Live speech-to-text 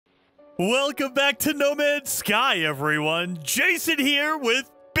Welcome back to No Man's Sky, everyone. Jason here with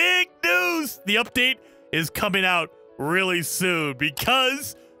big news. The update is coming out really soon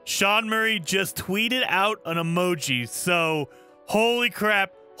because Sean Murray just tweeted out an emoji. So, holy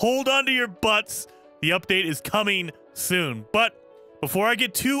crap, hold on to your butts. The update is coming soon. But before I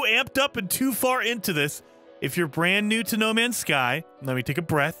get too amped up and too far into this, if you're brand new to No Man's Sky, let me take a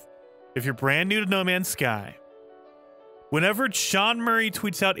breath. If you're brand new to No Man's Sky, whenever Sean Murray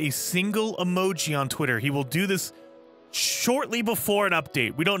tweets out a single emoji on Twitter, he will do this shortly before an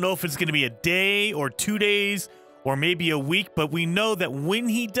update. We don't know if it's going to be a day or 2 days or maybe a week, but we know that when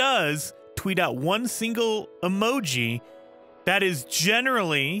he does tweet out one single emoji, that is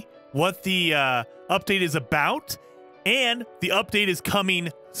generally what the update is about, and the update is coming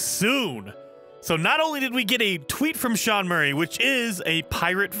soon. So not only did we get a tweet from Sean Murray, which is a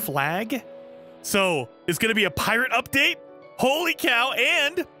pirate flag, so it's going to be a pirate update, holy cow,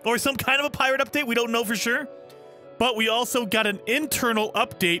 or some kind of a pirate update, we don't know for sure. But we also got an internal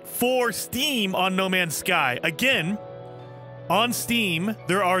update for Steam on No Man's Sky. Again, on Steam,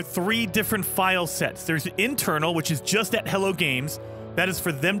 there are 3 different file sets. There's internal, which is just at Hello Games. That is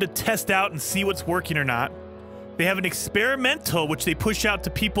for them to test out and see what's working or not. They have an experimental, which they push out to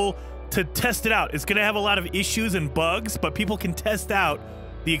people to test it out. It's going to have a lot of issues and bugs, but people can test out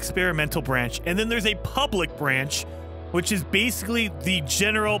the experimental branch. And then there's a public branch, which is basically the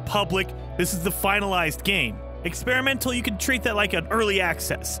general public. This is the finalized game. Experimental, you can treat that like an early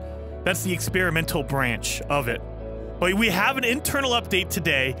access. That's the experimental branch of it. But we have an internal update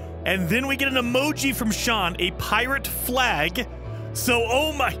today, and then we get an emoji from Sean, a pirate flag. So,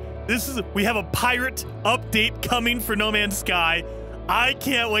 oh my, we have a pirate update coming for No Man's Sky. I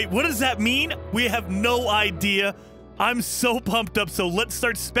can't wait. What does that mean? We have no idea. I'm so pumped up. So let's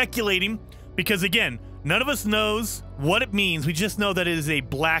start speculating, because again, none of us knows what it means. We just know that it is a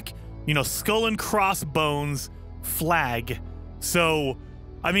black, skull and crossbones flag. So,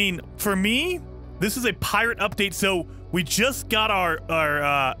 I mean, for me, this is a pirate update. So we just got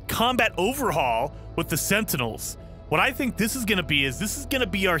our combat overhaul with the Sentinels. What I think this is going to be is this is going to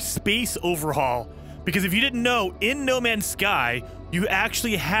be our space overhaul. Because if you didn't know, in No Man's Sky, you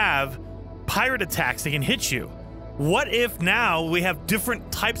actually have pirate attacks that can hit you. What if now we have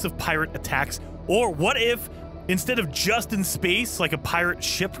different types of pirate attacks? Or what if instead of just in space, like a pirate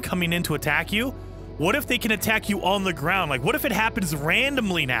ship coming in to attack you, what if they can attack you on the ground? Like, what if it happens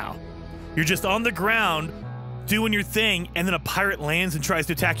randomly now? You're just on the ground doing your thing, and then a pirate lands and tries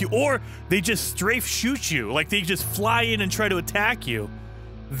to attack you, or they just strafe shoot you, like they just fly in and try to attack you.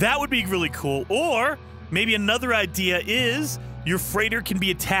 That would be really cool. Or maybe another idea is your freighter can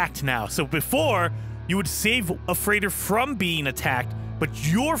be attacked now. So before, you would save a freighter from being attacked, but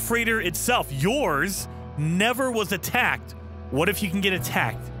your freighter itself, yours, never was attacked. What if you can get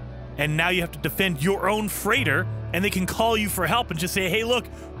attacked and now you have to defend your own freighter, and they can call you for help and just say, hey, look,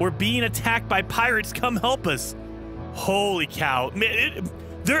 we're being attacked by pirates, come help us. Holy cow. Man,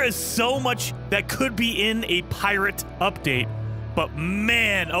 there is so much that could be in a pirate update, but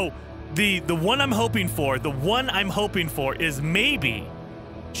man, the one I'm hoping for, is maybe,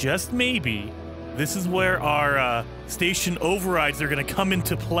 just maybe, this is where our station overrides are going to come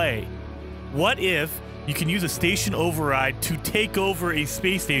into play. What if you can use a station override to take over a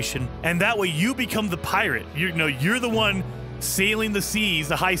space station, and that way you become the pirate? You're the one sailing the seas,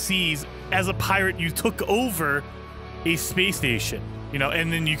 the high seas. As a pirate, you took over a space station,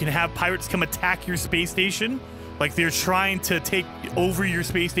 and then you can have pirates come attack your space station, like they're trying to take over your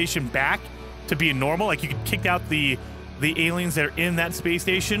space station back to be normal. Like you could kick out the aliens that are in that space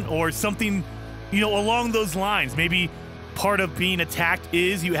station, or something, along those lines. Maybe part of being attacked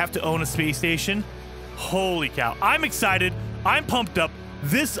is you have to own a space station. Holy cow. I'm excited. I'm pumped up.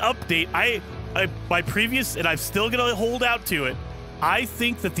 This update, my previous, and I'm still going to hold out to it, I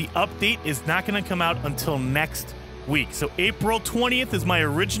think that the update is not going to come out until next week. So April 20th is my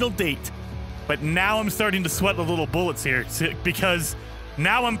original date. But now I'm starting to sweat the little bullets here, because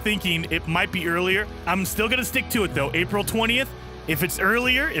now I'm thinking it might be earlier. I'm still going to stick to it, though. April 20th. If it's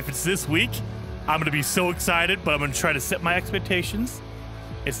earlier, if it's this week, I'm going to be so excited, but I'm going to try to set my expectations.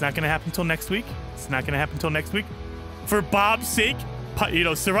 It's not going to happen until next week. It's not going to happen until next week. For Bob's sake,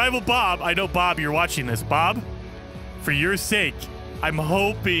 Survival Bob, I know, Bob, you're watching this. Bob, for your sake, I'm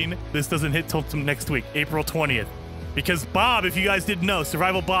hoping this doesn't hit till next week, April 20th. Because Bob, if you guys didn't know,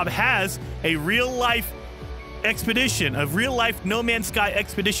 Survival Bob has a real-life expedition, a real-life No Man's Sky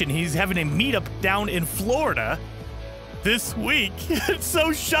expedition. He's having a meetup down in Florida this week.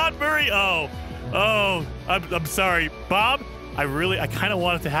 So Sean Murray, I'm sorry, Bob. I kind of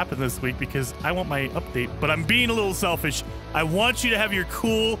want it to happen this week because I want my update, but I'm being a little selfish. I want you to have your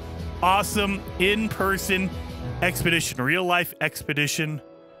cool awesome in-person expedition, real-life expedition.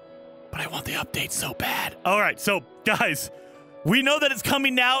 But I want the update so bad. All right, so guys, we know that it's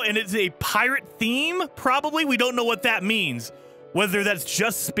coming now, and it's a pirate theme, probably. We don't know what that means. Whether that's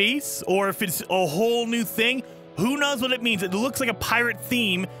just space or if it's a whole new thing, who knows what it means. It looks like a pirate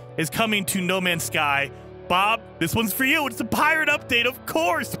theme is coming to No Man's Sky. Bob, this one's for you. It's a pirate update, of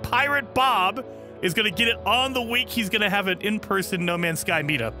course. Pirate Bob is going to get it on the week he's going to have an in-person No Man's Sky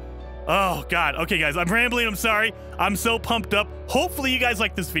meetup. Oh, God. Okay, guys, I'm rambling. I'm sorry. I'm so pumped up. Hopefully, you guys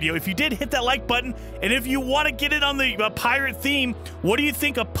like this video. If you did, hit that like button. And if you want to get it on the pirate theme, what do you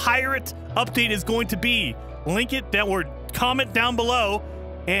think a pirate update is going to be? Link it down or comment down below.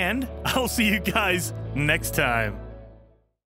 And I'll see you guys next time.